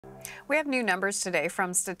We have new numbers today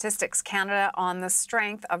from Statistics Canada on the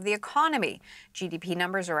strength of the economy. GDP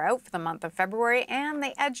numbers are out for the month of February, and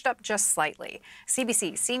they edged up just slightly.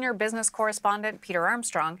 CBC senior business correspondent Peter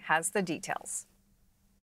Armstrong has the details.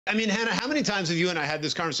 I mean, Hannah, how many times have you and I had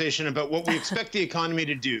this conversation about what we expect the economy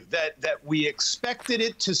to do? That we expected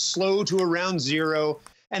it to slow to around zero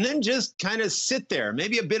and then just kind of sit there,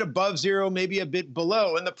 maybe a bit above zero, maybe a bit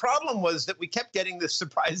below. And the problem was that we kept getting this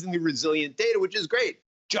surprisingly resilient data, which is great.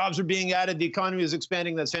 Jobs are being added, the economy is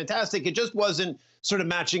expanding, that's fantastic. It just wasn't sort of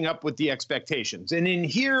matching up with the expectations. And in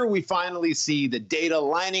here, we finally see the data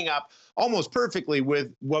lining up almost perfectly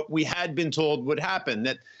with what we had been told would happen,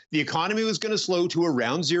 that the economy was going to slow to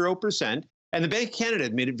around 0%. And the Bank of Canada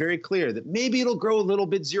had made it very clear that maybe it'll grow a little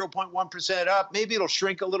bit, 0.1% up, maybe it'll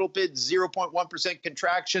shrink a little bit, 0.1%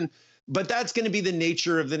 contraction. But that's going to be the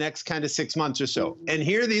nature of the next kind of 6 months or so. And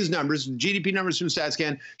here these numbers, GDP numbers from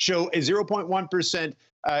StatsCan, show a 0.1%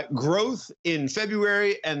 growth in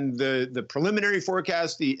February, and the preliminary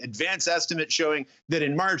forecast, the advance estimate showing that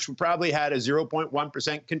in March we probably had a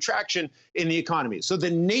 0.1% contraction in the economy. So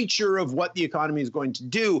the nature of what the economy is going to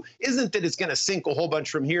do isn't that it's going to sink a whole bunch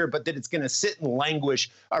from here, but that it's going to sit and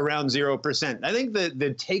languish around 0%. I think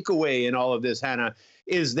the takeaway in all of this, Hannah,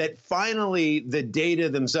 is that finally the data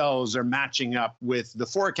themselves are matching up with the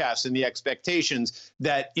forecasts and the expectations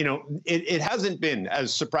that, you know, it hasn't been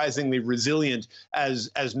as surprisingly resilient as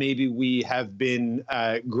maybe we have been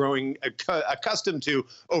growing accustomed to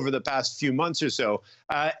over the past few months or so.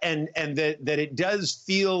 And that it does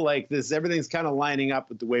feel like this, everything's kind of lining up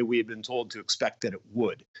with the way we had been told to expect that it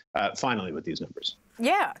would, finally, with these numbers.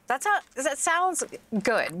 Yeah, that sounds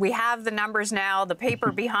good. We have the numbers now, the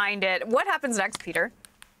paper behind it. What happens next, Peter?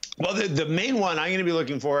 Well, the main one I'm going to be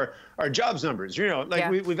looking for are jobs numbers. You know, like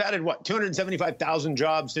we've added, what, 275,000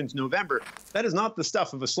 jobs since November. That is not the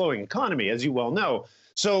stuff of a slowing economy, as you well know.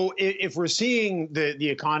 So if we're seeing the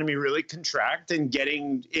economy really contract and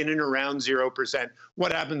getting in and around 0%,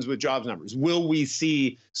 what happens with jobs numbers? Will we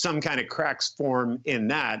see some kind of cracks form in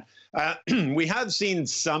that? We have seen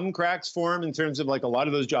some cracks form in terms of, like, a lot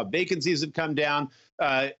of those job vacancies have come down.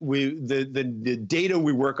 The data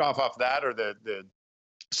we work off that, or the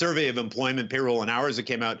survey of employment, payroll, and hours that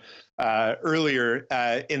came out earlier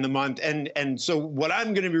in the month. And so what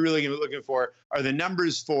I'm going to be really looking for are the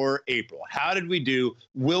numbers for April. How did we do?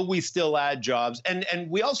 Will we still add jobs? And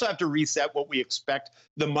we also have to reset what we expect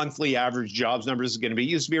the monthly average jobs numbers is going to be. It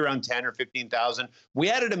used to be around 10 or 15,000. We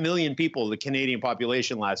added 1 million people to the Canadian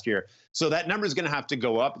population last year. So that number is going to have to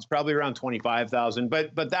go up. It's probably around 25,000,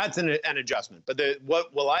 but that's an adjustment. But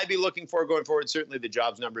what will I be looking for going forward? Certainly the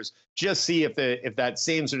jobs numbers. Just see if that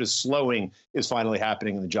same sort of slowing is finally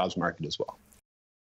happening in the jobs market as well.